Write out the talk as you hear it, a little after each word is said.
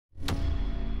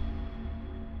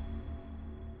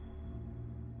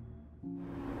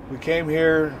came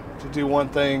here to do one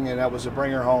thing, and that was to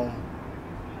bring her home.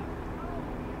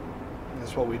 And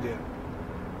that's what we did.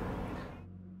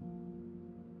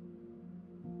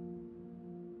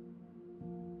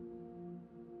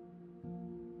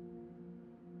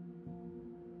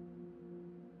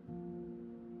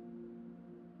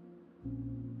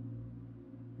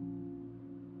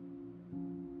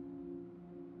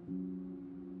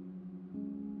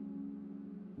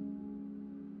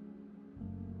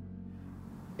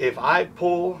 If I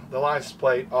pull the license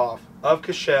plate off of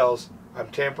Keshell's, I'm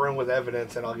tampering with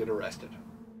evidence and I'll get arrested.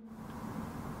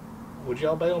 Would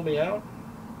y'all bail me out?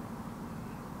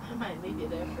 I might leave you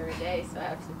there for a day so I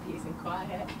have some peace and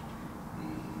quiet.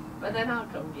 But then I'll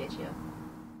come get you.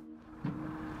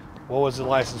 What was the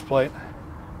license plate?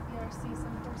 ERC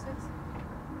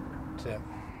 746. Tim.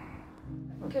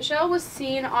 Keshell was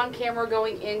seen on camera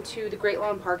going into the Great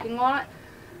Lawn parking lot.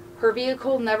 Her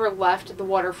vehicle never left the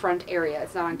waterfront area.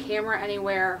 It's not on camera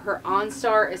anywhere. Her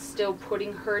OnStar is still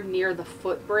putting her near the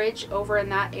footbridge over in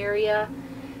that area.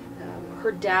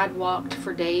 Her dad walked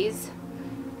for days,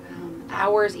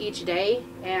 hours each day,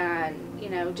 and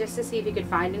just to see if he could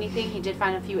find anything. He did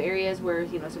find a few areas where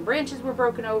some branches were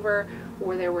broken over,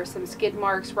 or there were some skid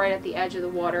marks right at the edge of the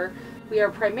water. We are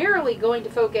primarily going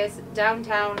to focus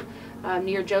downtown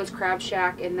near Joe's Crab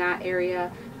Shack in that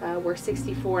area. Where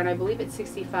 64 and I believe it's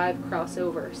 65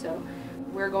 crossover. So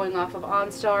we're going off of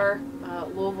OnStar,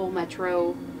 Louisville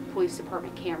Metro Police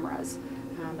Department cameras.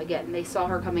 Again, they saw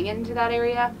her coming into that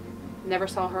area, never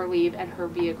saw her leave, and her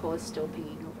vehicle is still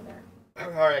pinging over there.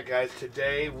 All right, guys,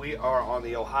 today we are on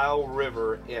the Ohio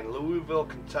River in Louisville,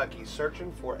 Kentucky,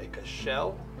 searching for a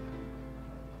Keshell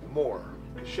Moore.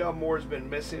 Keshell Moore has been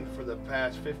missing for the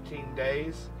past 15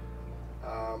 days.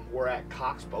 We're at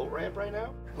Cox Boat Ramp right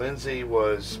now. Lindsay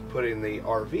was putting the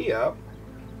RV up,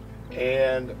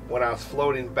 and when I was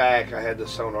floating back, I had the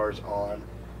sonars on.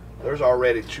 There's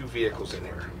already 2 vehicles in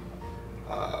here.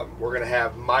 We're gonna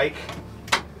have Mike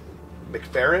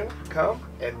McFerrin come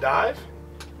and dive.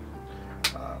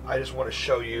 I just want to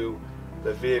show you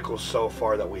the vehicles so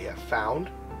far that we have found.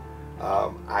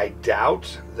 I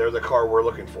doubt they're the car we're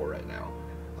looking for right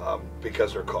now,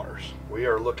 because they're cars. We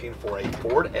are looking for a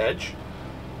Ford Edge.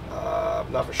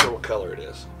 I'm not for sure what color it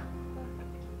is.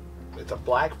 It's a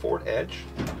black Ford Edge.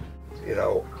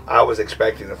 I was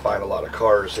expecting to find a lot of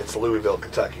cars. It's Louisville,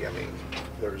 Kentucky. I mean,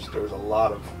 there's a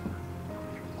lot of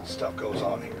stuff goes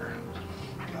on here.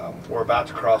 We're about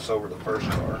to cross over the first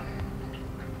car.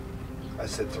 I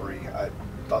said 3. I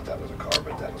thought that was a car,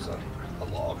 but that was a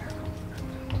log.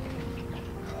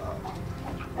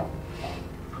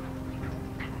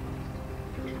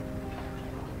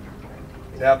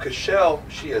 Now Keshell,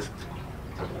 she is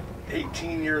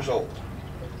 18 years old.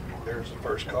 There's the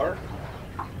first car,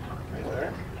 right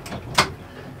there.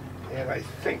 And I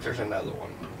think there's another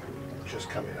one just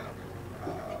coming up.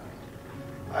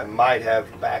 I might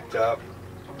have backed up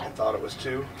and thought it was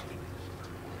 2.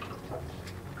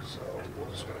 So we're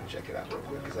just gonna check it out real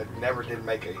quick because I never did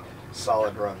make a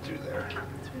solid run through there.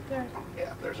 It's right there.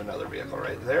 Yeah, there's another vehicle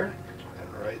right there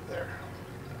and right there.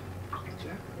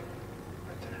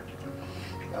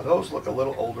 Now those look a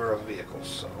little older of vehicles,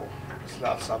 so it's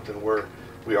not something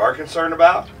we are concerned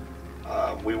about.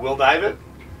 We will dive it,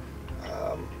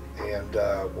 and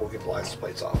we'll get the license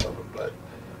plates off of them. But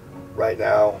right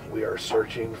now we are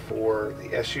searching for the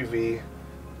SUV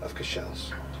of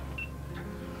Keshell's.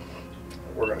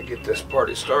 We're going to get this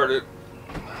party started.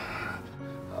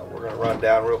 We're going to run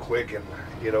down real quick and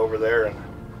get over there and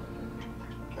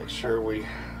make sure we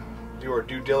do our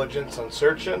due diligence on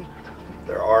searching.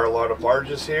 There are a lot of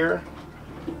barges here.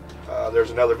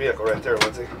 There's another vehicle right there,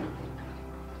 Lindsay.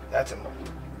 That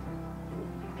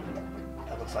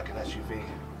looks like an SUV.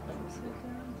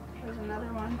 There's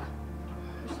another one.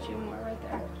 There's 2 more right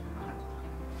there.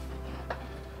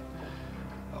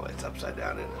 Oh, it's upside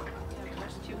down, isn't it? Yeah,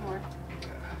 there's 2 more.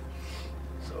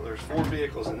 So there's 4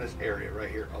 vehicles in this area right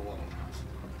here alone.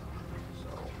 So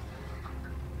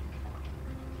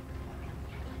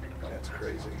that's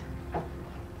crazy.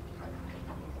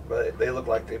 But they look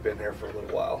like they've been there for a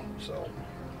little while. So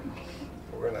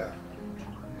we're gonna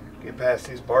get past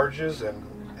these barges and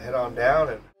head on down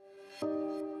and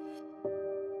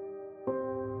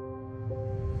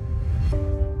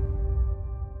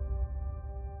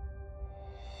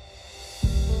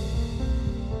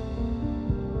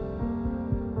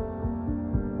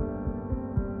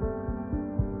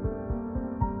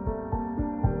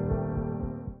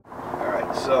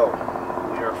so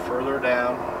we are further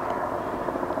down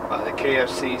by the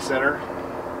KFC Center.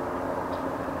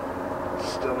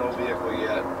 Still no vehicle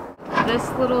yet. This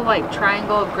little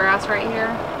triangle of grass right here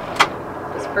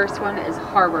is first one is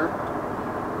Harbor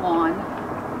Lawn.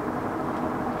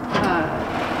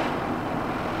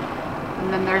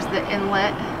 And then there's the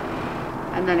inlet.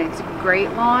 And then it's Great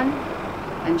Lawn.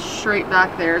 And straight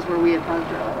back there is where we had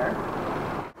parked earlier.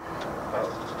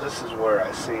 Oh, this is where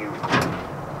I seen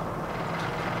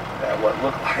that what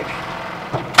looked like.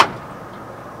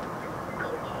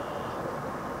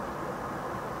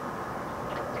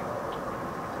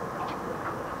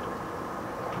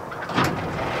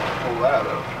 Pull that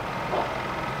up.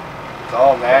 It's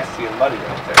all nasty and muddy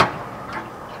right there.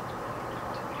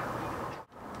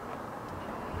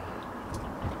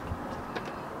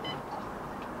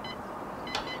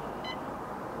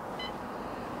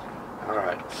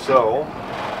 Alright, so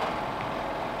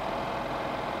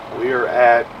we are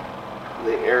at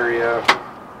the area.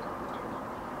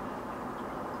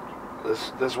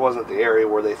 This wasn't the area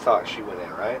where they thought she went in,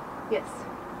 right? Yes.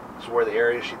 This is where the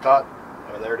area she thought.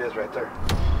 Oh, there it is right there.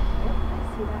 Yep,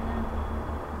 I see that now.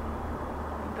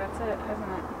 That's it,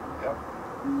 isn't it? Yep.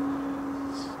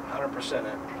 It's 100%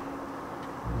 it.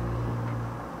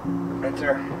 Right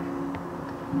there.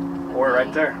 Or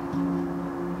right there.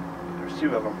 There's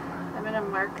two of them. I'm gonna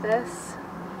mark this.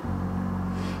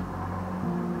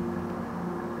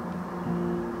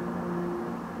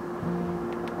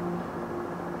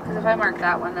 Because if I mark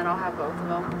that one, then I'll have both of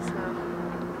them. So.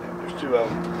 Yeah, there's two of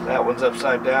them. That one's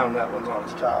upside down. That one's on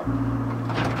its top. If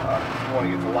you want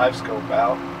to get the live scope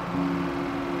out,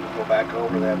 we'll go back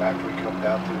over that after we come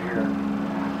down through here.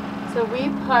 So we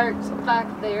parked back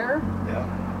there. Yeah.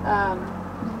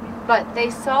 But they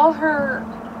saw her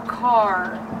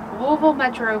car. Louisville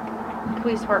Metro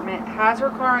Police Department has her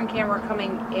car on camera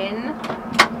coming in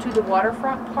to the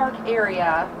waterfront park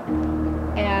area,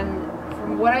 and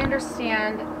from what I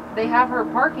understand, they have her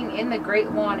parking in the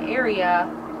Great Lawn area,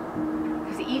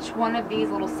 because each one of these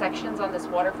little sections on this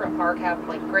waterfront park have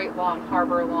like Great Lawn,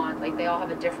 Harbor Lawn, like they all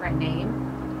have a different name.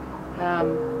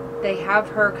 They have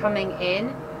her coming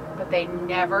in, but they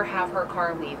never have her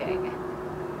car leaving.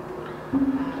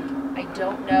 I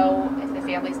don't know if the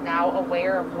family's now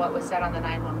aware of what was said on the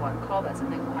 911 call. That's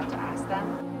something we'll have to ask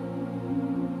them.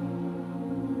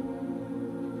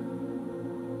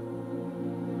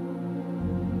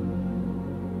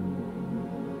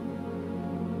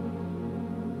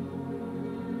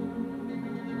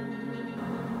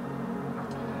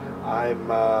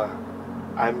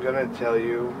 I'm gonna tell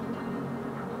you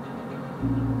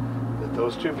that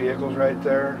those two vehicles right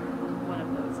there. One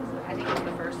of those is, I think it's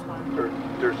the first one.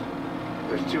 There's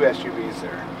two SUVs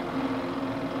there.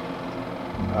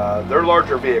 They're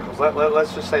larger vehicles.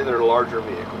 Let's just say they're larger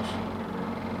vehicles.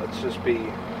 Let's just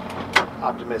be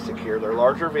optimistic here. They're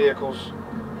larger vehicles.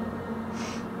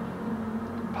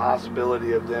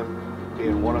 Possibility of them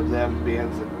being one of them being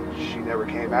that she never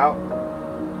came out.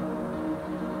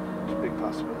 It's a big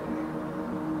possibility.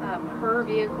 Her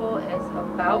vehicle is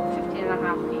about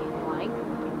 15.5 feet in length.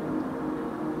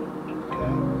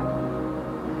 Okay.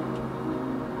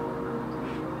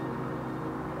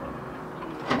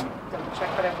 Double check,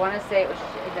 but I want to say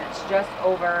it's just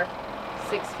over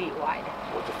 6 feet wide.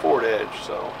 Well, it's a Ford Edge,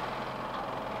 so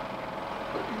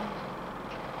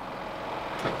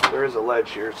there is a ledge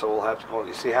here, so we'll have to go.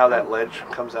 You see how that ledge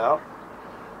comes out?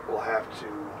 We'll have to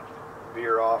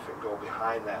veer off and go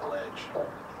behind that ledge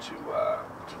to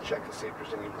check to see if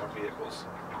there's any more vehicles.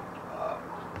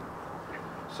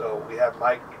 So we have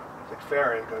Mike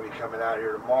McFerrin going to be coming out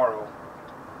here tomorrow,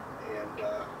 and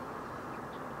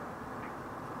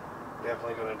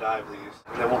definitely going to dive these.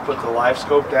 And then we'll put the live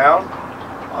scope down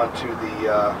onto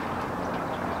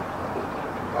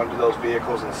those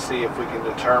vehicles and see if we can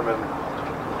determine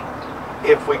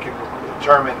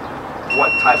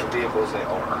what type of vehicles they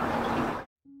are.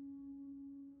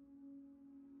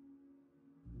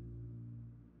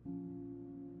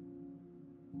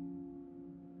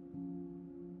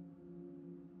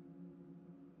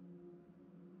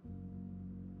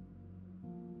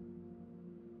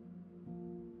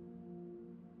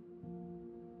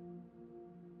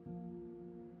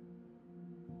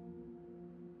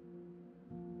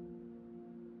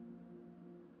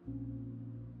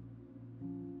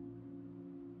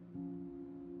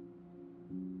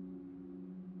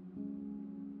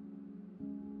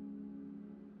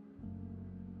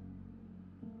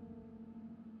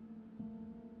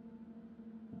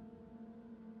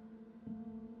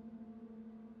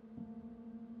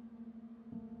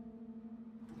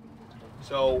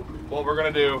 So what we're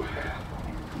going to do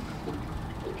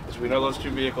is, we know those two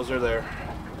vehicles are there.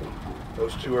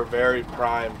 Those two are very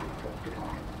prime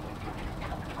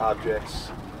objects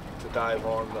to dive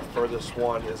on. The furthest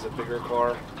one is a bigger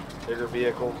car, bigger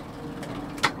vehicle,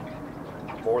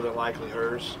 more than likely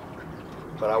hers.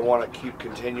 but I want to keep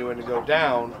continuing to go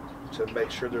down to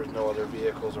make sure there's no other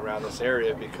vehicles around this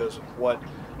area, because what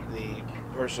the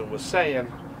person was saying,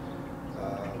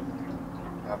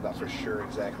 I'm not for sure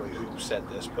exactly who said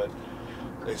this, but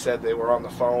they said they were on the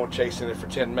phone chasing it for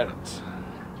 10 minutes.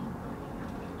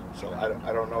 So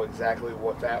I don't know exactly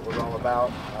what that was all about,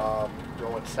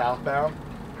 going southbound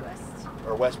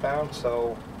or westbound.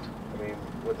 So, I mean,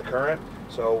 with the current,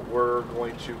 so we're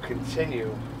going to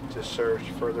continue to search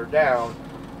further down,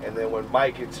 and then when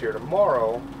Mike gets here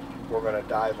tomorrow, we're going to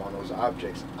dive on those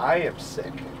objects. I am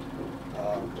sick,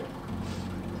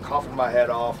 coughing my head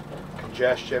off,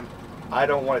 congestion. I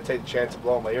don't want to take the chance of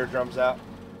blowing my eardrums out.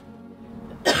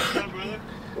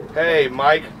 Hey,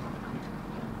 Mike.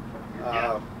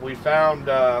 We found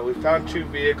 2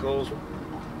 vehicles.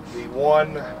 The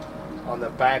one on the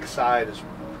back side is,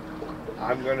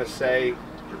 I'm going to say,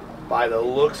 by the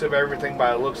looks of everything,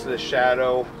 by the looks of the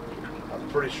shadow, I'm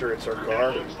pretty sure it's her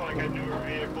car. It looks like a newer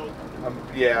vehicle.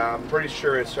 Yeah, I'm pretty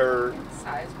sure it's her.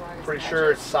 Size-wise. Pretty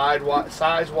sure it's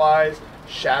size-wise,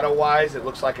 shadow-wise. It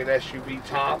looks like an SUV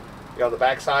top, you know, the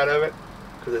back side of it,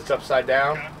 because it's upside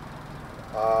down.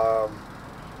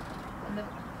 And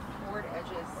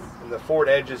the Ford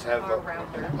edges have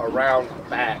a round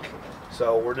back.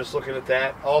 So we're just looking at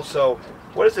that. Also,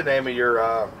 what is the name of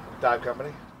your dive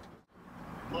company?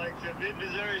 Like the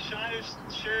Mid-Missouri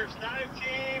Sheriff's Dive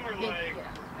Team, or like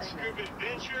Scuba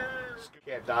Adventure?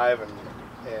 Can't dive, and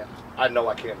I know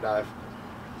I can't dive.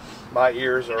 My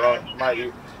ears are on my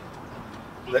ears.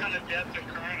 What kind of depth and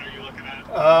current are you looking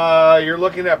at? You're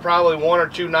looking at probably 1 or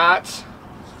 2 knots.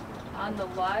 On the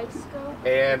live scope?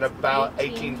 And about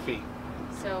 18 feet.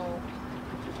 So...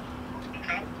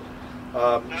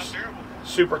 Not terrible.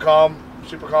 Super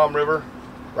calm river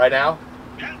right now.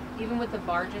 Yeah. Even with the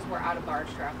barges, we're out of barge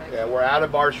traffic. Yeah, we're out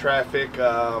of barge traffic.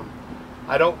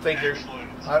 I don't think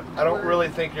I don't really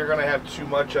think you're going to have too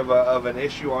much of an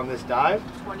issue on this dive.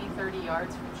 20, 30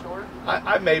 yards from shore.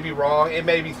 I may be wrong. It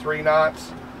may be 3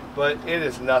 knots, but it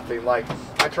is nothing. Like,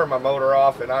 I turn my motor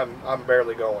off and I'm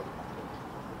barely going.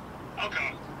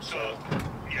 Okay. So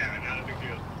yeah, not a big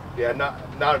deal. Yeah,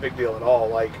 not a big deal at all.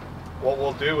 Like, what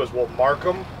we'll do is we'll mark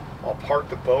them. I'll park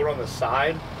the boat on the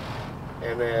side,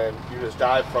 and then you just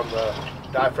dive from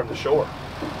the shore.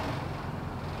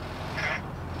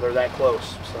 They're that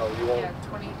close, so you won't. Yeah,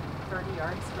 20, 30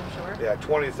 yards from shore. Yeah,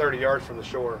 20, 30 yards from the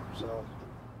shore. So.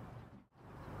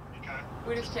 Okay.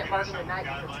 We just can't mark them at night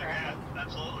because of traffic.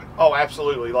 Absolutely. Oh,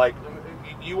 absolutely. Like,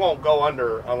 you won't go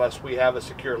under unless we have a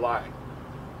secure line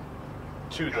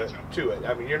to it.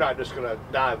 I mean, you're not just gonna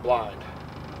dive blind.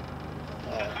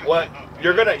 What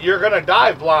you're gonna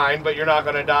dive blind, but you're not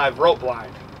gonna dive rope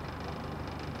blind.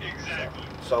 Exactly.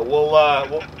 So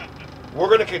we're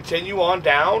gonna continue on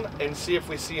down and see if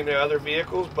we see any other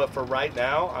vehicles. But for right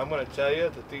now, I'm gonna tell you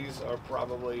that these are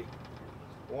probably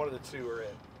one of the 2 are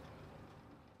it.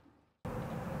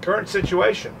 Current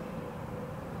situation.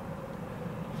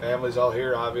 Family's all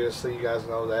here, obviously. You guys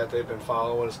know that. They've been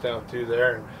following us down through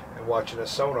there and watching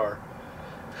us sonar.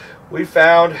 We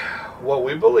found what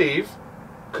we believe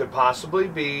could possibly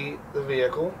be the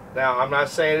vehicle. Now, I'm not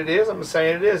saying it is. I'm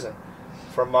saying it isn't.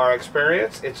 From our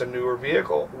experience, it's a newer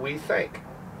vehicle, we think.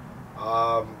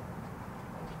 I'm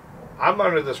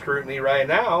under the scrutiny right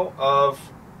now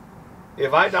of,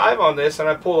 if I dive on this and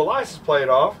I pull the license plate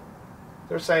off,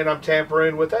 they're saying I'm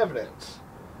tampering with evidence.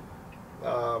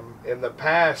 In the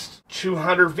past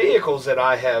 200 vehicles that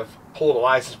I have pulled a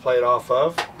license plate off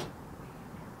of,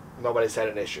 nobody's had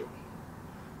an issue.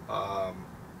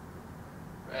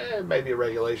 Maybe a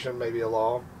regulation, maybe a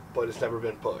law, but it's never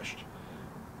been pushed.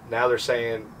 Now they're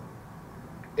saying,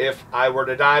 if I were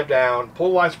to dive down,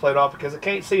 pull the license plate off because it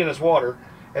can't see in this water,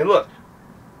 and look,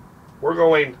 we're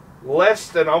going less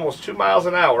than almost 2 miles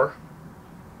an hour.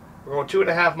 We're going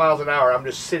 2.5 miles an hour. I'm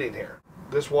just sitting here.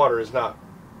 This water is not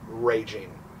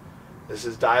raging. This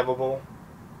is diveable.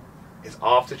 It's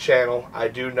off the channel. I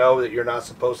do know that you're not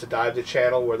supposed to dive the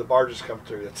channel where the barges come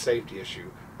through. That's a safety issue.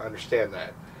 I understand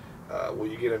that. Will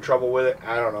you get in trouble with it?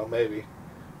 I don't know, maybe.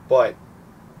 But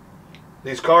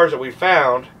these cars that we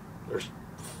found, there's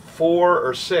 4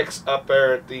 or 6 up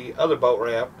there at the other boat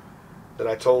ramp that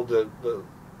I told the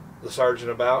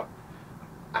sergeant about.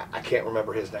 I can't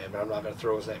remember his name, and I'm not going to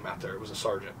throw his name out there. It was a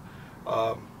sergeant.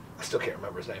 I still can't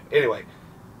remember his name. Anyway,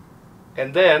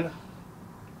 and then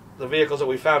the vehicles that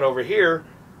we found over here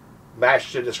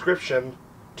matched the description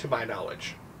to my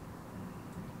knowledge.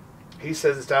 He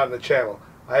says it's out in the channel.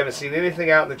 I haven't seen anything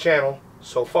out in the channel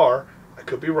so far. I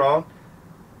could be wrong.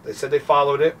 They said they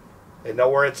followed it. They know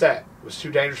where it's at. It was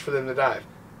too dangerous for them to dive.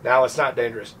 Now it's not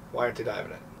dangerous. Why aren't they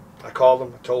diving it? I called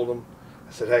them. I told them.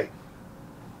 I said, hey,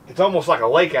 It's almost like a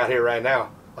lake out here right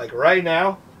now. Like right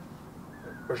now,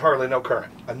 there's hardly no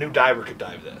current. A new diver could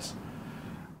dive this.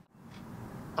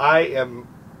 I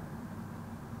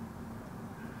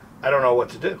don't know what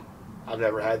to do. I've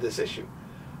never had this issue.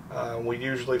 We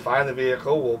usually find the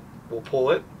vehicle, we'll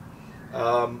pull it.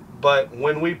 But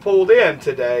when we pulled in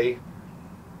today,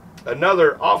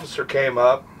 another officer came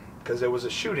up because there was a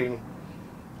shooting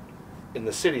in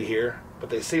the city here, but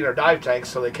they seen our dive tanks,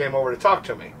 so they came over to talk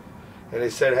to me. And they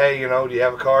said, hey, you know, do you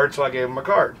have a card? So I gave him a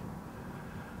card.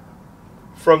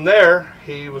 From there,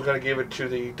 he was going to give it to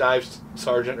the dive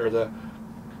sergeant or the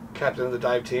captain of the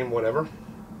dive team, whatever.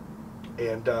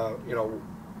 And, you know,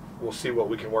 we'll see what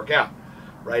we can work out.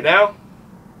 Right now,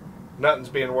 nothing's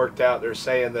being worked out. They're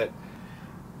saying that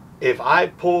if I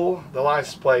pull the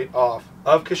license plate off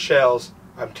of Keshell's,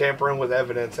 I'm tampering with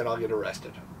evidence and I'll get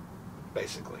arrested,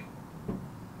 basically.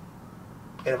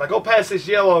 And if I go past this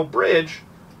yellow bridge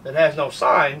that has no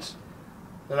signs,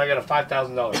 then I get a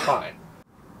 $5,000 fine.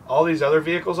 All these other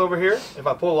vehicles over here, if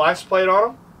I pull a license plate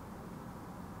on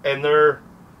them and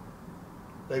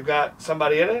they've got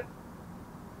somebody in it,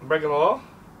 I'm breaking the law.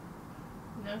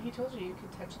 No, he told you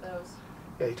could touch those.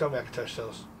 Yeah, he told me I could touch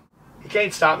those. He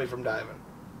can't stop me from diving.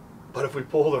 But if we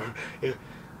pull the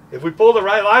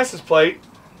right license plate,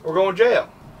 we're going to jail.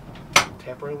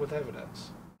 Tampering with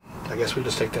evidence. I guess we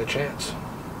just take that chance.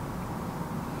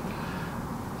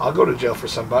 I'll go to jail for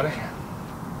somebody.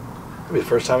 It'll be the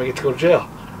first time I get to go to jail.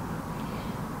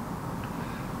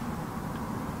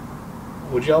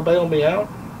 Would y'all bail me out?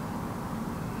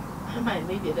 I might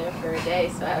leave you there for a day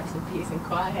so I have some peace and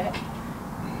quiet.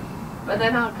 But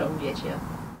then I'll come get you.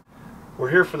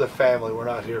 We're here for the family. We're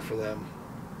not here for them.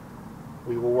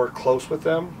 We will work close with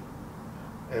them,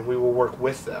 and we will work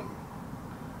with them.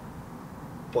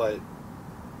 But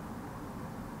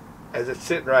as it's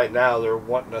sitting right now, they're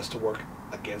wanting us to work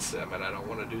against them, and I don't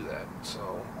want to do that.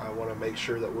 So I want to make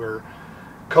sure that we're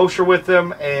kosher with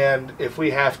them, and if we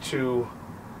have to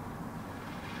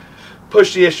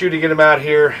push the issue to get them out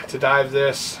here to dive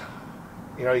this,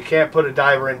 you know, you can't put a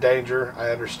diver in danger. I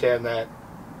understand that,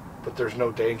 but there's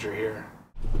no danger here.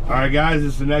 All right, guys,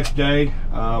 it's the next day.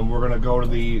 We're going to go to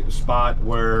the spot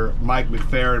where Mike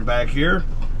McFerrin back here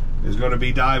is going to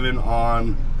be diving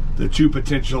on the two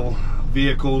potential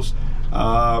vehicles.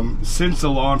 Since the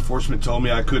law enforcement told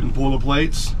me I couldn't pull the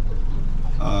plates,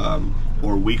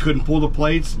 or we couldn't pull the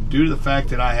plates, due to the fact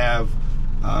that I have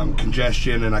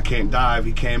congestion and I can't dive,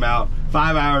 he came out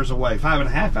 5 hours away,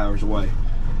 5.5 hours away.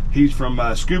 He's from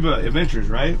Scuba Adventures,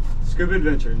 right? Scuba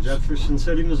Adventure in Jefferson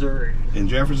City, Missouri. In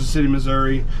Jefferson City,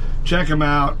 Missouri. Check him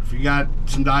out. If you got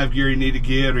some dive gear you need to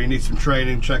get or you need some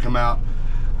training, check him out.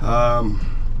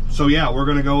 So yeah, we're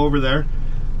going to go over there.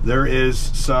 There is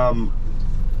some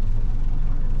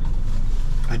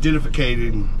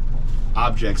identifying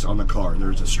objects on the car.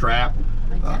 There's a strap.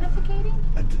 Identificating?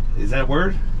 Is that a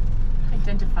word?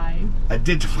 Identifying.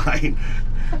 Identifying.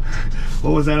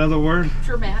 What was that other word?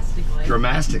 Dramatically.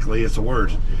 Dramatically, it's a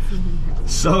word.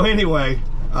 So anyway,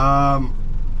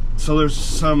 so there's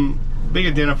some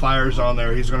big identifiers on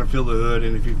there. He's going to feel the hood,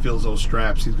 and if he feels those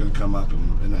straps, he's going to come up,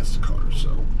 and that's the car.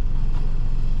 So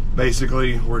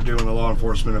basically, we're doing the law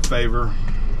enforcement a favor,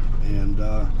 and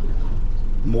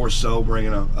more so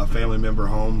bringing a family member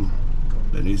home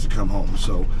that needs to come home.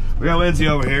 So we got Lindsay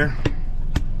over here.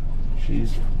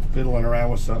 She's fiddling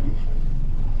around with something.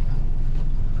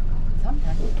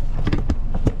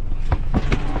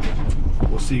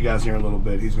 We'll see you guys here in a little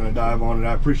bit. He's going to dive on it.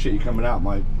 I appreciate you coming out,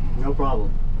 Mike. No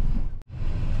problem.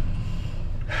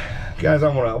 Guys,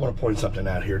 I want to point something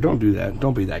out here. Don't do that.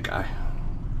 Don't be that guy.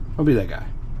 Don't be that guy.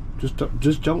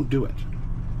 Just don't do it.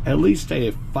 At least stay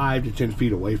at 5 to 10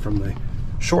 feet away from the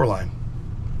shoreline.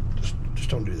 Just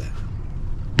don't do that.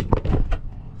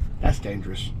 That's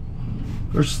dangerous.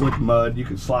 There's slick mud. You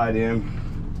could slide in.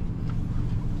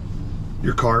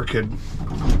 Your car could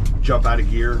jump out of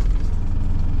gear.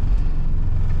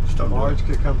 Just don't do it. Barge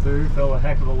could come through, throw a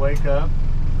heck of a wake up.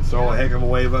 Throw a heck of a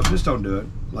wave up. Just don't do it.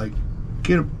 Like,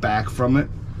 get it back from it.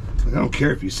 Like, I don't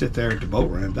care if you sit there at the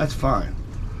boat ramp. That's fine.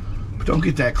 But don't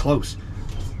get that close.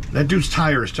 That dude's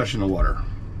tire is touching the water.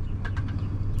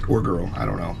 Or girl. I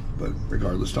don't know. But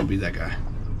regardless, don't be that guy.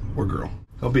 Or girl.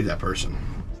 Don't be that person.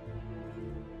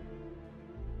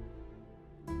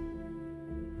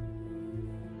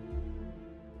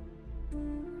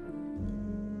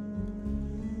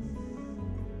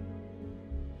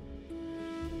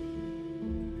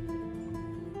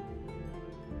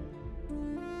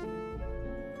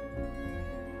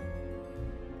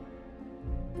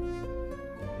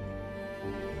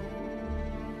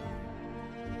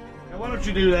 Why don't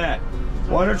you do that?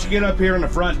 Why don't you get up here on the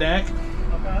front deck?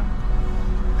 Okay.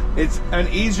 It's an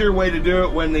easier way to do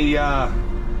it when the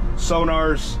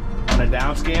sonar's on a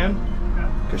down scan,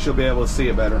 because she'll be able to see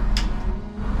it better.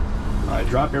 All right,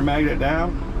 drop your magnet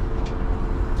down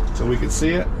so we can see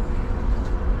it.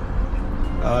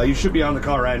 You should be on the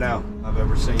car right now. I've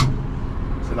ever seen.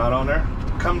 Is it not on there?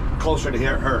 Come closer to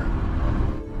her.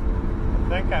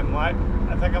 I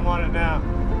think I'm on it now.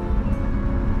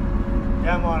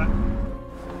 Yeah, I'm on it.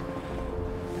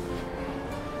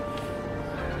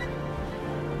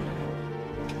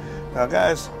 Now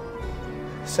guys,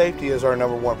 safety is our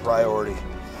 #1 priority.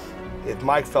 If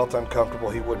Mike felt uncomfortable,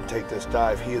 he wouldn't take this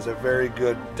dive. He is a very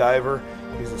good diver.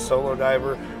 He's a solo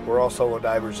diver. We're all solo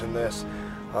divers in this.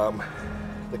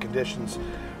 The conditions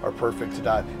are perfect to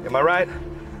dive. Am I right?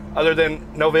 Other than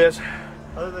no viz?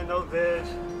 Other than no viz.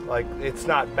 Like, it's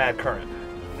not bad current.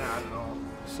 Not at all.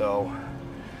 So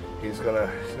he's gonna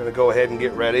go ahead and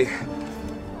get ready.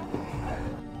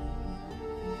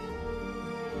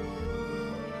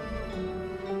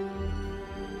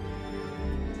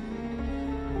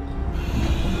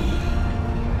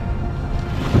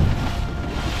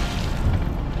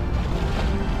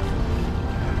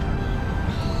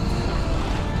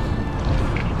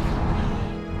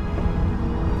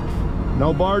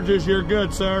 No barges, you're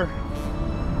good, sir.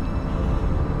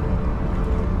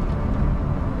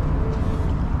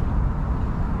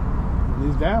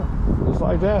 He's down, just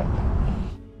like that.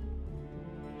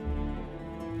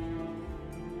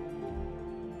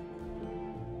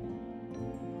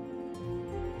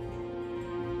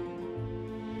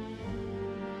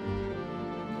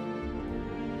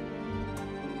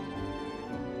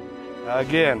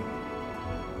 Again,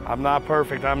 I'm not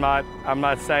perfect. I'm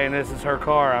not saying this is her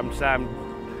car. I'm saying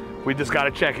we just got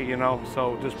to check it, you know.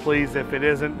 So just please, if it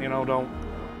isn't, you know, don't.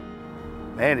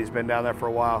 Man, he's been down there for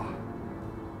a while.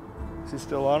 Is he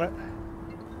still on it?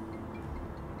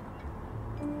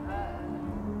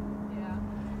 Yeah.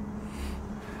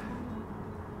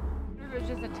 It was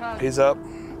just a tug. He's up.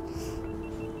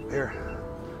 Here.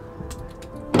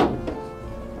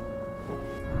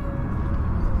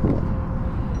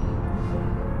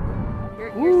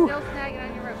 You're still snagging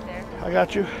on your rope there. I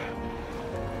got you.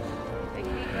 Take a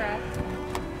deep breath.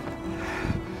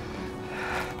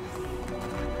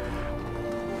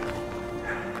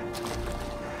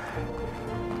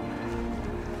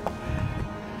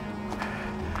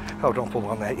 Oh, don't pull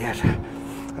on that yet. I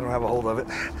don't have a hold of it.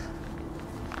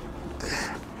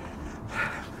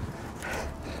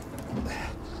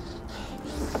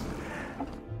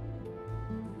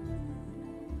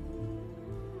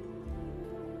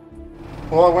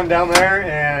 Well, I went down there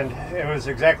and it was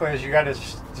exactly as you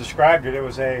guys described it. It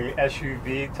was a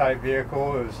SUV type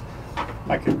vehicle. It was,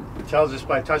 I could tell just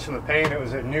by touching the paint, it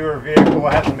was a newer vehicle.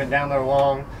 It hadn't been down there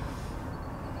long.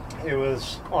 It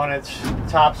was on its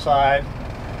top side.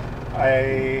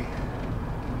 I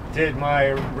did my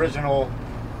original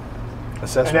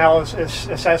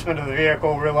assessment of the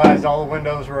vehicle, realized all the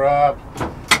windows were up,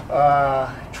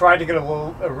 tried to get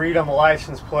a read on the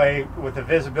license plate. With the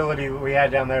visibility that we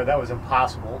had down there, that was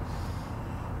impossible.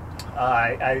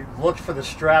 I looked for the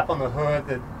strap on the hood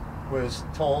that was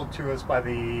told to us by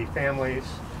the families,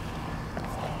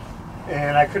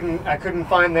 and I couldn't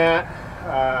find that.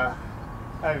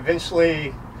 I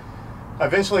eventually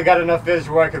got enough viz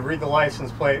where I could read the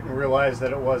license plate and realize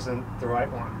that it wasn't the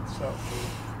right one. So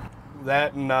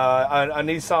that and a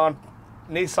Nissan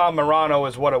Murano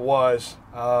is what it was.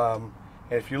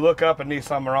 If you look up a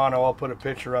Nissan Murano, I'll put a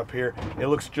picture up here. It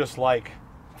looks just like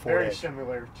a Ford very Edge.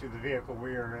 similar to the vehicle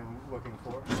we are looking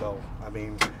for. So I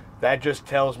mean, that just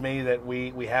tells me that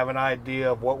we have an idea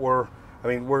of what we're. I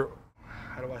mean, we're.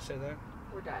 How do I say that?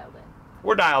 We're dialed in.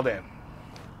 We're dialed in.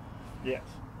 Yes.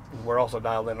 We're also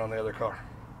dialed in on the other car.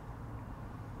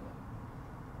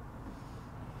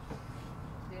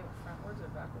 Do you want frontwards or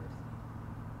backwards?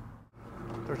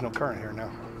 There's no current here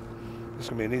now. This is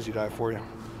gonna be an easy dive for you.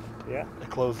 Yeah. They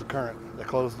closed the current. They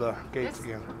closed the gates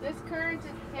again. This current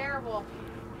is terrible.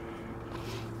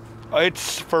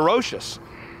 It's ferocious.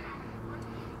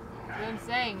 That's what I'm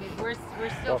saying. We're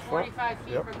still 45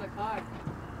 feet Yep. from the car.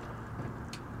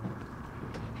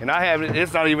 And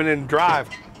it's not even in drive.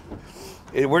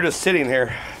 We're just sitting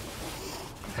here.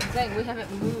 I'm saying we haven't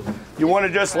moved. You want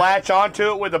to just latch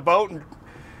onto it with a boat and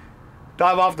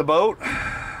dive off the boat?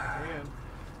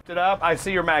 Lift it up. I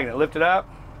see your magnet. Lift it up.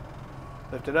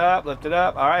 Lift it up. Lift it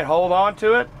up. All right, hold on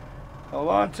to it. Hold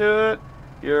on to it.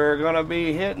 You're going to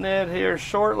be hitting it here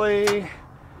shortly.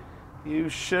 You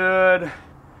should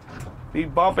be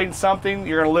bumping something.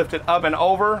 You're going to lift it up and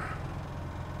over.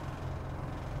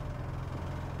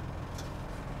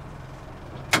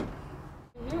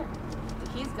 Here.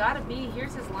 He's got to be.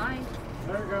 Here's his line.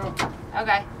 There we go.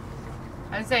 Okay.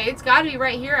 I'd say it's got to be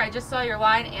right here. I just saw your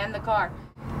line and the car.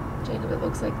 Jacob, it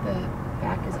looks like the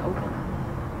back is open.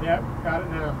 Yep, got it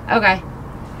now. Okay.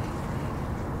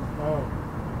 Oh.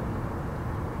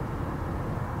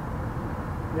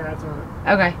 Yeah, it's on it.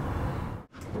 Okay.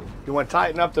 You want to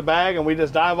tighten up the bag and we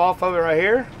just dive off of it right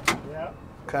here? Yep.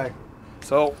 Okay.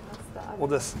 So we'll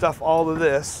just stuff all of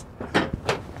this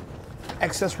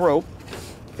excess rope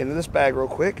into this bag real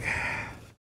quick.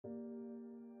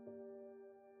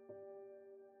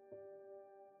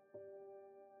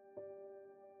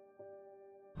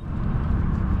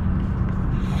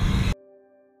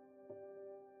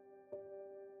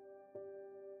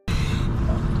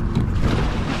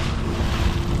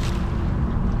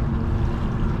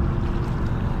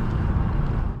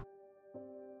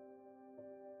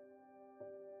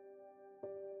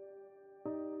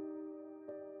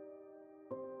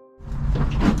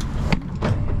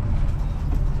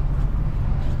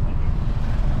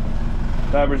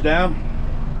 Divers down.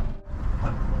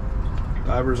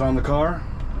 Divers on the car.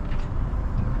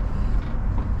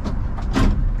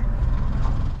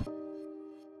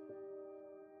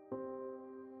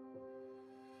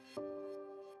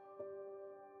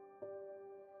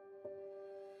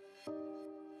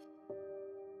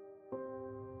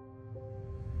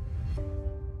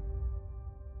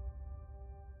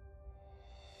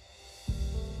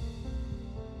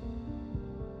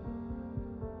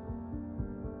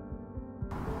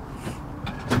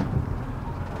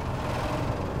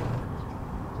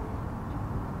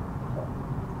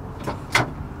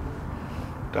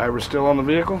 Diver's still on the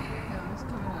vehicle? Yeah, he's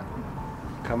coming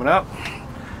up. Coming up.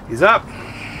 He's up.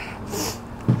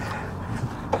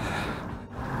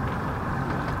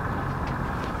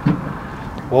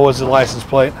 What was the license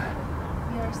plate?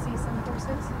 ERC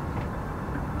 746.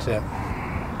 That's it.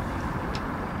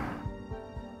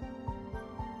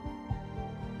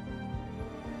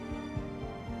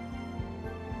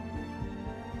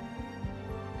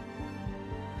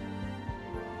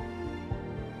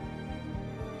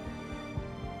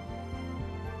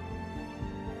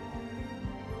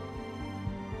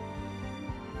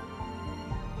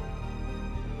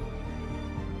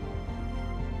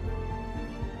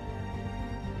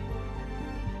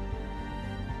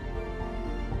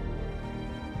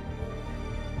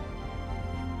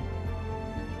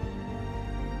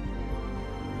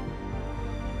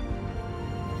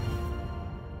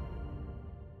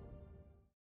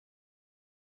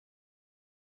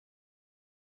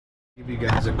 Give you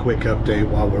guys a quick update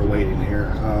while we're waiting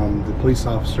here. The police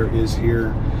officer is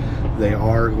here. They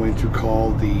are going to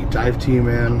call the dive team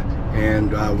in,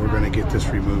 and we're going to get this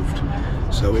removed.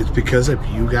 So it's because of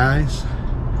you guys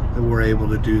that we're able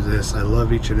to do this. I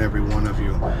love each and every one of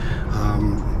you.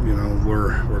 You know,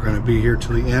 we're going to be here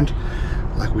till the end,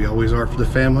 like we always are for the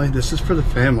family. This is for the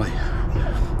family.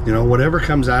 You know, whatever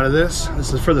comes out of this,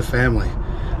 this is for the family.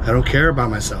 I don't care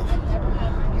about myself.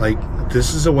 Like,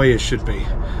 this is the way it should be.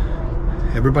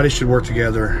 Everybody should work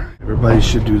together. Everybody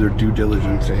should do their due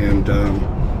diligence and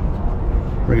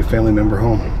bring a family member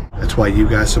home. That's why you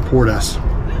guys support us,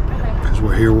 because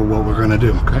we're here with what we're going to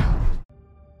do, okay?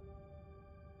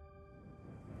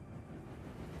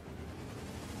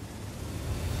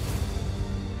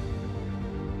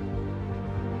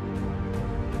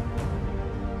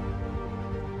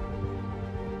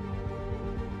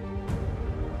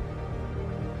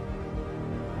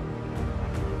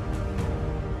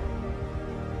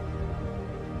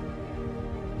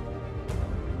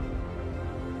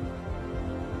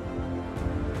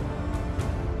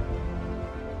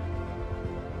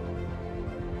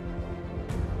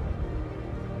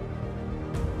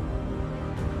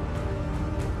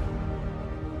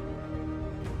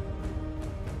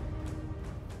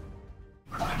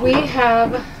 We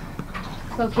have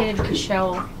located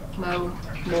Keshell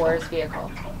Moore's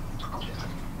vehicle.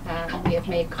 We have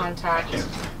made contact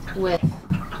with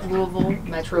Louisville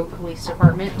Metro Police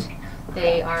Department.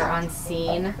 They are on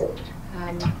scene.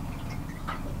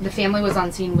 The family was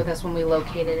on scene with us when we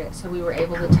located it, so we were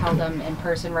able to tell them in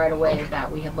person right away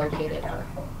that we had located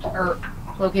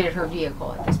her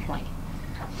vehicle at this point.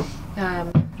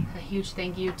 A huge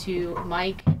thank you to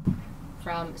Mike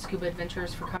from Scuba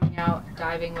Adventures for coming out,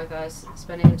 diving with us,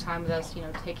 spending the time with us, you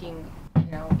know, taking,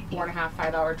 4.5,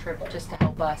 5 hour trip just to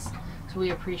help us. So we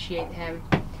appreciate him.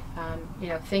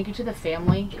 Thank you to the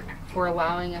family for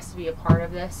allowing us to be a part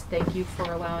of this. Thank you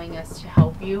for allowing us to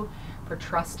help you, for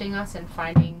trusting us and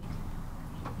finding,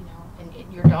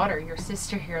 and your daughter, your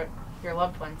sister, your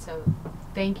loved one. So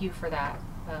thank you for that.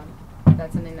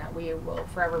 That's something that we will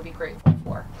forever be grateful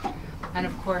for. And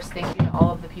of course, thank you to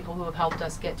all of the people who have helped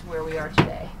us get to where we are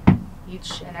today.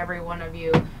 Each and every one of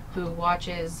you who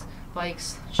watches,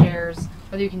 likes, shares,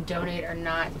 whether you can donate or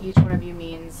not. Each one of you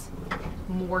means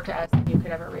more to us than you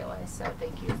could ever realize, so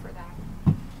thank you for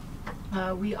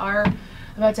that. We are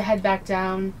about to head back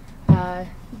down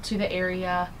to the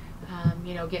area,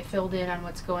 you know, get filled in on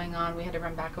what's going on. We had to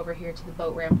run back over here to the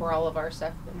boat ramp where all of our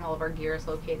stuff and all of our gear is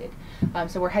located.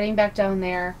 So we're heading back down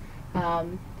there.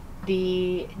 I'm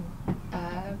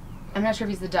not sure if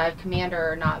he's the dive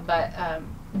commander or not, but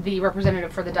the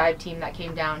representative for the dive team that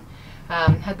came down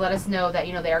had let us know that,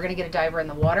 you know, they are going to get a diver in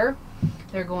the water.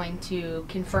 They're going to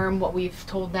confirm what we've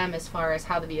told them as far as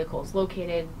how the vehicle is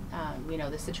located, you know,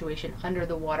 the situation under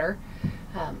the water.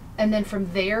 And then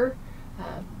from there,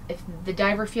 if the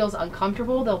diver feels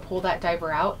uncomfortable, they'll pull that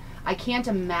diver out. I can't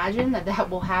imagine that that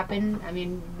will happen. I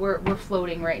mean, we're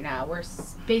floating right now. We're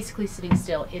basically sitting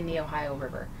still in the Ohio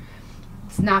River.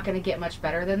 It's not going to get much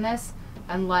better than this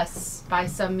unless by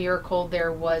some miracle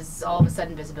there was all of a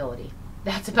sudden visibility.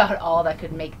 That's about all that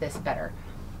could make this better.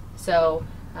 So,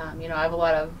 you know, I have a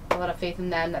lot of faith in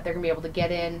them that they're going to be able to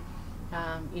get in,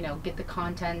 you know, get the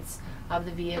contents of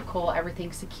the vehicle,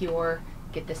 everything secure,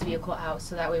 get this vehicle out,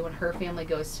 so that way when her family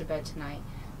goes to bed tonight,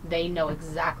 they know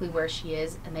exactly where she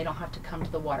is and they don't have to come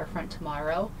to the waterfront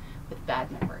tomorrow with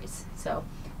bad memories. So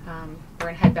we're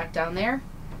gonna head back down there,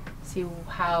 see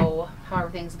how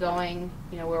everything's going,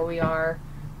 you know, where we are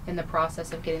in the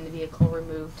process of getting the vehicle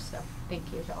removed. So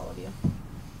thank you to all of you.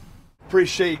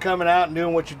 Appreciate you coming out and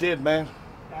doing what you did, man.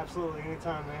 Absolutely,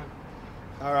 anytime, man.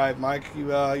 All right, Mike, you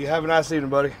have a nice evening,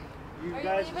 buddy. You Are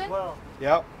guys you as leaving? well.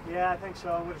 Yep. Yeah, I think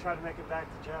so. I'm going to try to make it back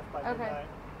to Jeff by midnight.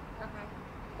 Okay.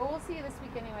 Well, we'll see you this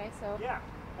week anyway, so. Yeah,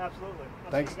 absolutely.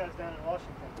 I'll Thanks. see you guys down in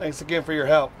Washington. Thanks again for your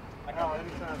help. Oh,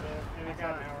 anytime, man. Anytime. I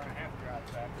got an hour and a half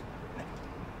drive back.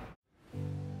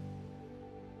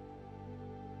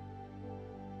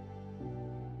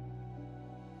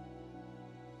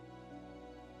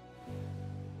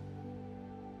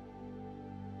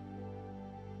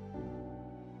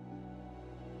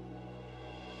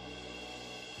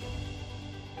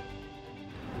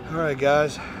 All right,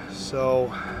 guys,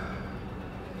 so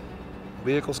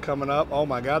vehicle's coming up. Oh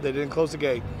my God, they didn't close the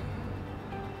gate.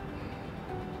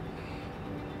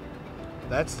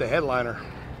 That's the headliner.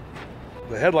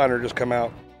 The headliner just come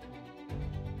out.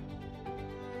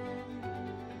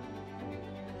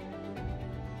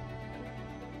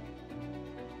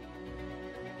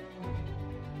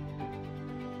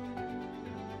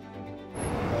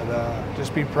 But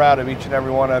just be proud of each and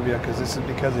every one of you, because this is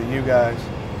because of you guys.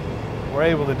 We're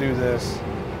able to do this.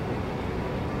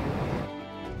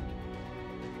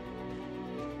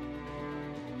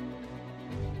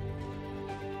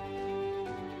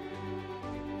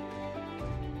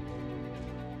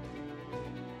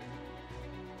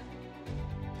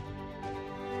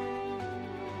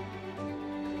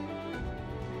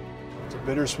 It's a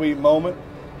bittersweet moment,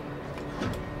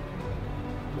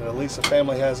 but at least the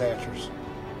family has answers.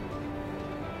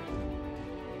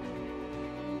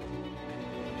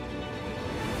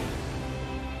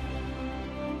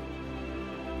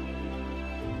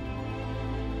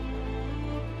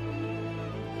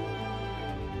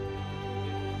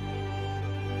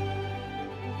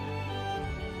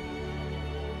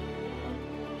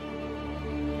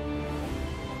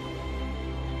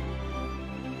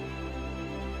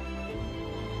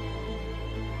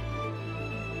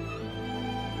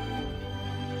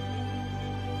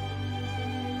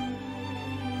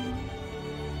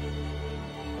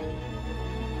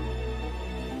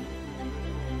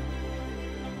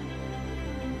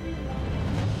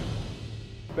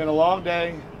 It's been a long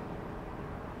day.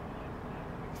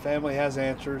 The family has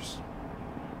answers.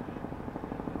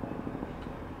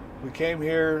 We came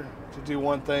here to do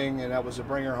one thing, and that was to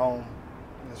bring her home.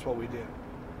 And that's what we did.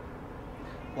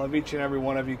 Love each and every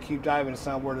one of you. Keep diving. It's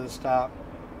not where to stop.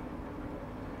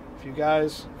 If you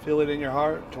guys feel it in your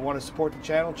heart to want to support the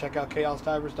channel, check out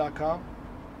chaosdivers.com.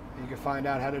 You can find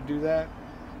out how to do that.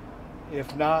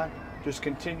 If not, just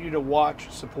continue to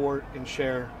watch, support, and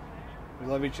share. We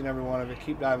love each and every one of you.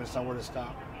 Keep diving. It's not where to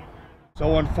stop.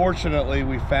 So unfortunately,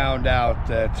 we found out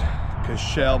that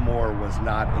Keshell Moore was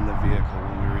not in the vehicle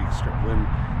when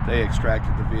they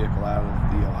extracted the vehicle out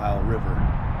of the Ohio River.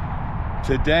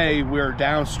 Today, we're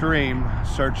downstream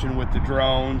searching with the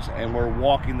drones, and we're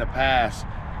walking the pass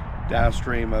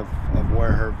downstream of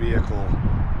where her vehicle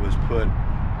was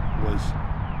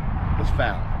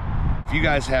found. If you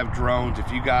guys have drones,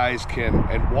 if you guys can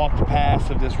and walk the pass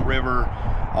of this river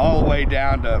all the way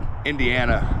down to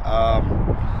Indiana,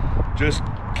 just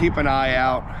keep an eye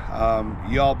out.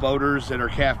 Y'all boaters that are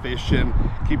catfishing,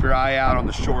 keep your eye out on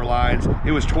the shorelines.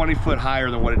 It was 20 foot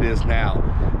higher than what it is now.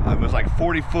 It was like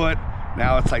 40 foot,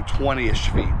 now it's like 20-ish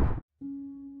feet.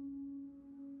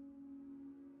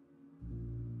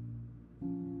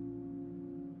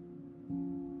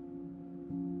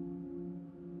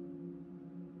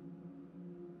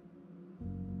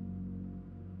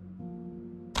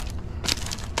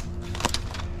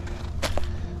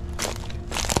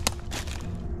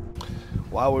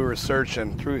 while we were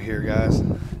searching through here, guys,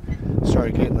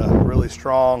 started getting a really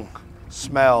strong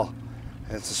smell.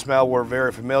 And it's a smell we're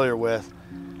very familiar with.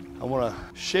 I want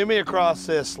to shimmy across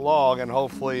this log and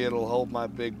hopefully it'll hold my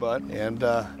big butt. And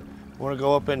I want to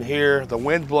go up in here. The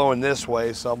wind's blowing this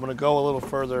way, so I'm going to go a little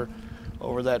further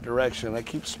over that direction. I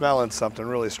keep smelling something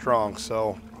really strong,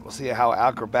 so we'll see how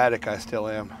acrobatic I still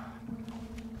am.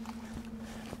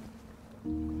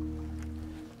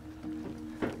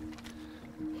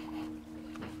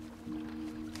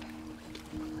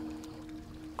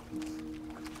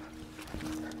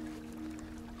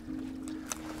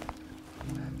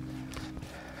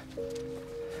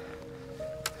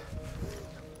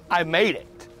 I made it.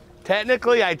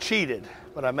 Technically, I cheated,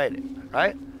 but I made it,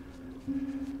 right?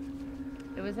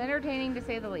 It was entertaining to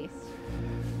say the least.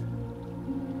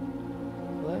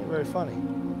 Well, that ain't very funny.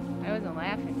 I wasn't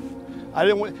laughing. I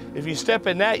didn't. If you step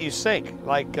in that, you sink,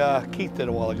 like Keith did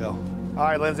a while ago. All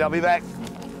right, Lindsay, I'll be back.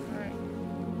 All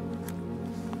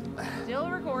right. Still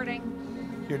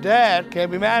recording. Your dad can't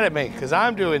be mad at me because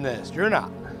I'm doing this. You're not.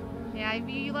 Yeah,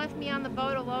 you left me on the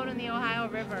boat alone in the Ohio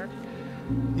River.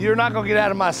 You're not gonna get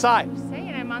out of my sight. I'm just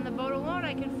saying, I'm on the boat alone.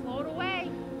 I can float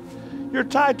away. You're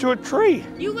tied to a tree.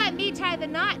 You let me tie the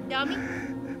knot, dummy.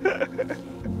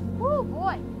 Woo,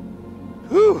 boy.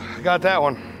 Whew, got that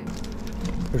one.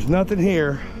 There's nothing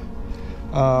here.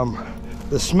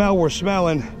 The smell we're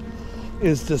smelling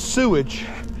is the sewage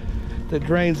that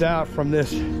drains out from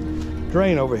this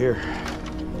drain over here.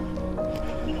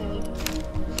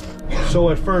 So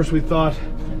at first we thought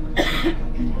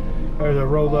there's a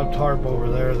rolled up tarp over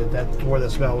there, that's where the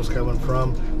smell was coming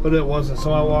from, but it wasn't.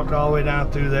 So I walked all the way down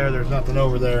through there. There's nothing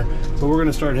over there. So we're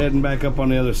gonna start heading back up on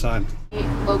the other side.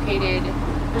 Located,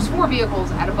 there's 4 vehicles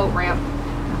at a boat ramp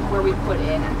where we put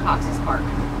in at Cox's Park.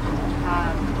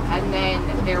 And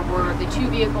then there were the 2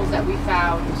 vehicles that we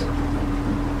found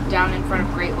down in front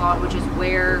of Great Lawn, which is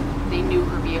where they knew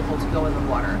her vehicle to go in the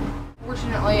water.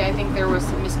 Fortunately, I think there was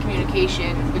some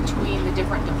miscommunication between the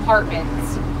different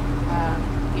departments.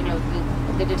 You know,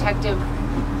 the detective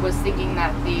was thinking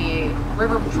that the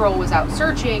River Patrol was out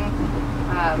searching,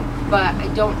 but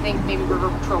I don't think maybe River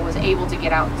Patrol was able to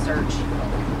get out and search.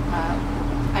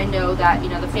 I know that, you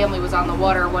know, the family was on the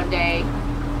water one day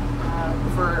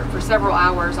for several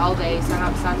hours, all day, sun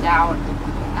up, sundown,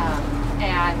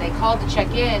 and they called to check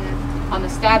in on the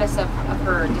status of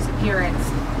her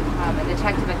disappearance. And the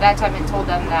detective at that time had told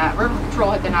them that River Patrol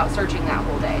had been out searching that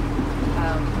whole day,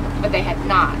 but they had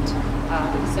not.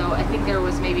 So I think there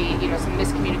was maybe, you know, some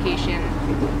miscommunication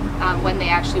when they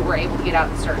actually were able to get out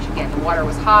and search. Again, the water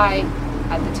was high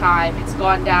at the time. It's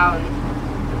gone down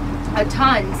a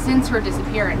ton since her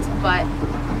disappearance, but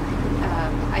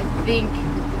I think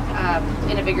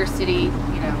in a bigger city,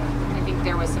 you know, I think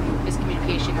there was some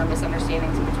miscommunication or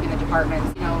misunderstandings between the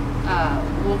departments. You know,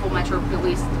 Louisville Metro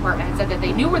Police Department had said that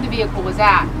they knew where the vehicle was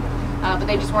at, but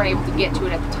they just weren't able to get to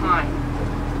it at the time.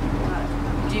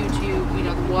 Due to, you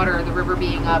know, the water, the river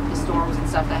being up, the storms and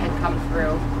stuff that had come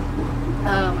through.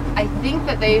 I think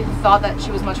that they thought that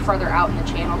she was much farther out in the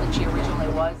channel than she originally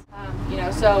was. You know,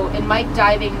 so in Mike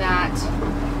diving that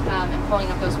and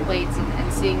pulling up those plates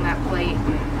and seeing that plate,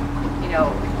 and, you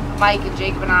know, Mike and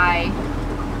Jacob and I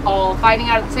all finding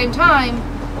out at the same time,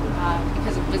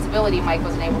 because of visibility, Mike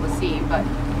wasn't able to see, but,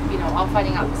 you know, all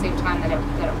finding out at the same time that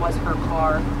it was her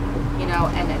car, you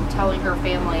know, and then telling her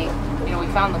family, you know, we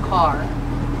found the car.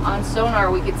 On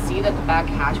sonar, we could see that the back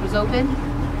hatch was open.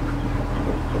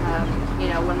 You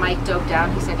know, when Mike dove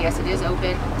down, he said, yes, it is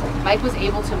open. Mike was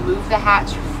able to move the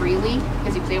hatch freely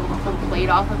because he was able to pull the plate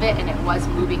off of it, and it was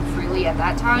moving freely at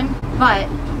that time. But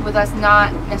with us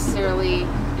not necessarily,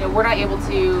 you know, we're not able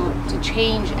to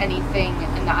change anything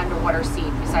in the underwater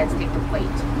scene besides take the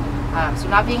plate. So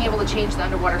not being able to change the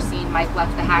underwater scene, Mike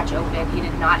left the hatch open. He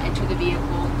did not enter the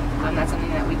vehicle. That's something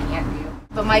that we can't do.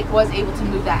 But Mike was able to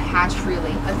move that hatch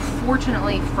freely.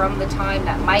 Unfortunately, from the time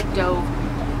that Mike dove,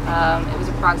 it was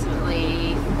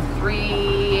approximately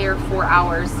 3 or 4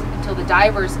 hours until the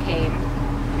divers came.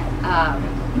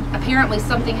 Apparently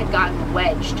something had gotten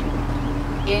wedged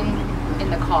in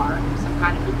the car, some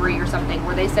kind of debris or something,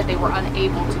 where they said they were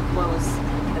unable to close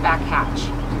the back hatch.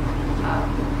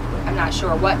 I'm not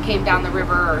sure what came down the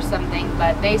river or something,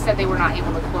 but they said they were not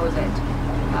able to close it.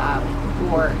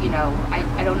 Or, you know,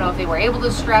 I don't know if they were able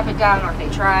to strap it down or if they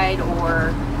tried,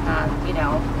 or, you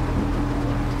know.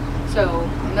 So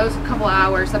in those couple of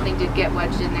hours, something did get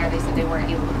wedged in there. They said they weren't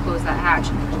able to close that hatch.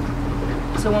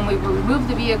 So when we removed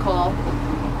the vehicle,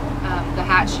 the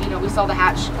hatch, you know, we saw the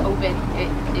hatch open.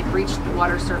 It reached the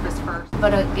water surface first.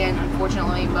 But again,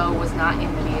 unfortunately, Mo was not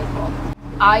in the vehicle.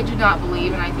 I do not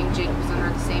believe, and I think Jake was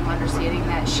under the same understanding,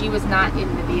 that she was not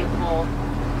in the vehicle,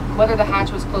 whether the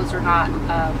hatch was closed or not.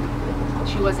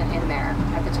 She wasn't in there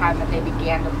at the time that they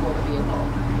began to pull the vehicle.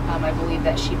 I believe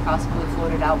that she possibly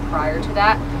floated out prior to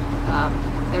that.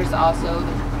 There's also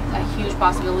a huge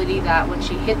possibility that when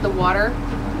she hit the water,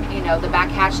 you know, the back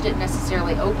hatch didn't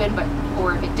necessarily open,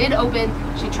 or if it did open,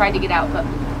 she tried to get out, but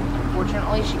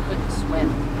unfortunately she couldn't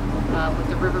swim. With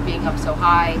the river being up so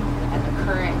high and the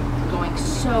current going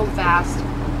so fast,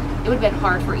 it would have been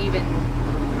hard for even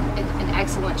an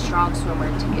excellent strong swimmer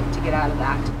to get out of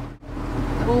that.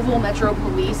 Louisville Metro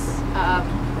Police,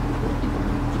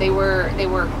 they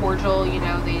were cordial. You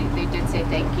know, they did say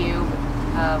thank you,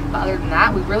 but other than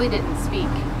that, we really didn't speak.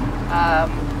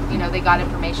 You know, they got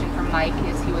information from Mike,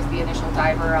 as he was the initial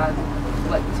diver, on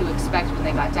what to expect when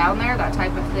they got down there, that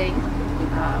type of thing.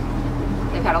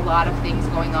 They've had a lot of things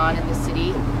going on in the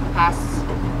city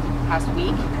past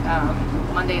week.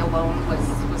 Monday alone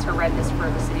was horrendous for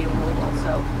the city of Louisville.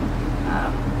 So,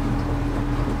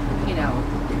 you know,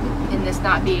 in this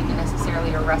not being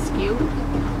necessarily a rescue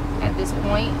at this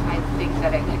point, I think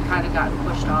that it kind of got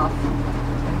pushed off.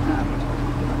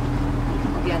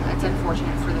 Again, it's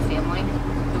unfortunate for the family.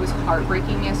 It was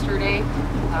heartbreaking yesterday.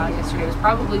 Yesterday was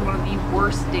probably one of the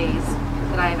worst days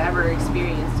that I have ever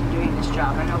experienced in doing this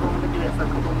job. I know I've only been doing it for a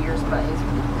couple of years, but it's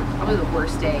probably the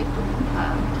worst day.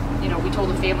 You know, we told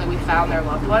the family we found their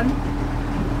loved one,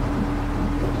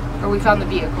 or we found the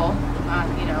vehicle.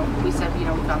 You know, we said, you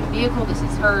know, we found the vehicle, this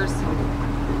is hers.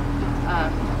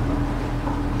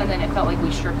 And then it felt like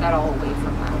we stripped that all away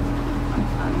from them.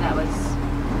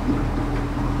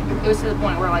 It was to the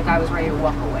point where, like, I was ready to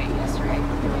walk away yesterday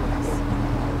from doing this.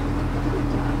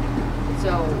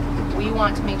 So we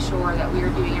want to make sure that we are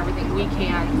doing everything we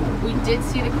can. We did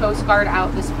see the Coast Guard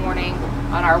out this morning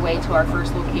on our way to our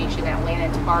first location at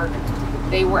Lannon Park.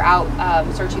 They were out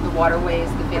searching the waterways.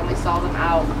 The family saw them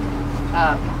out.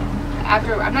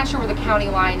 I'm not sure where the county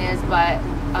line is, but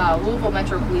Louisville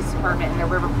Metro Police Department and their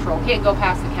river patrol can't go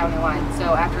past the county line.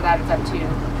 So after that, it's up to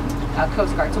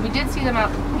Coast Guard. So we did see them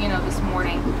out, you know, this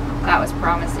morning. That was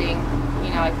promising.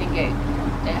 You know, I think it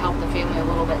helped the family a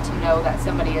little bit to know that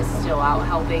somebody is still out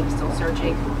helping, still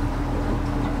searching.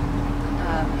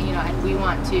 You know, and we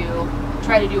want to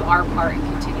try to do our part in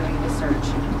continuing the search.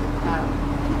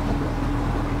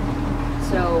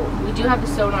 So we do have the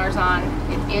sonars on.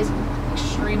 It is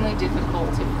extremely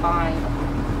difficult to find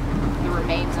the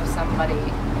remains of somebody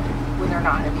when they're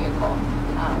not in a vehicle.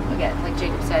 Again, like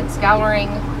Jacob said, scouring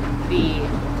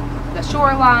the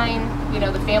shoreline. You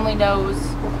know, the family knows,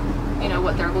 you know,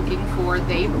 what they're looking for.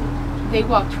 They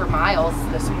walked for miles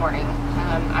this morning.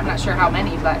 I'm not sure how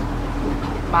many, but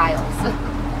miles.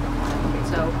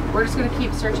 So we're just going to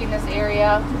keep searching this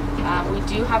area. We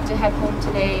do have to head home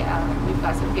today. We've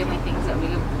got some family things that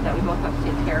we both have to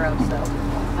take care of. So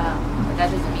but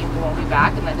that doesn't mean we won't be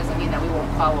back, and that doesn't mean that we won't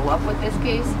follow up with this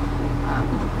case.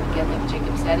 Again, like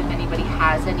Jacob said, if anybody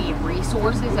has any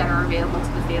resources that are available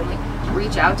to the family,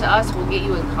 reach out to us. We'll get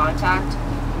you in contact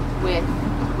with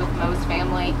Mo's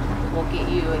family. We'll get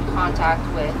you in contact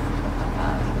with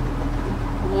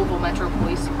Louisville Metro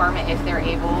Police Department if they're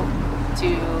able to,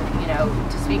 you know,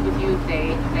 to speak with you if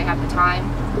they have the time.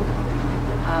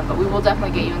 But we will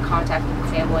definitely get you in contact with the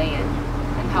family and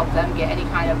help them get any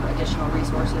kind of additional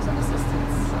resources and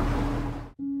assistance. So.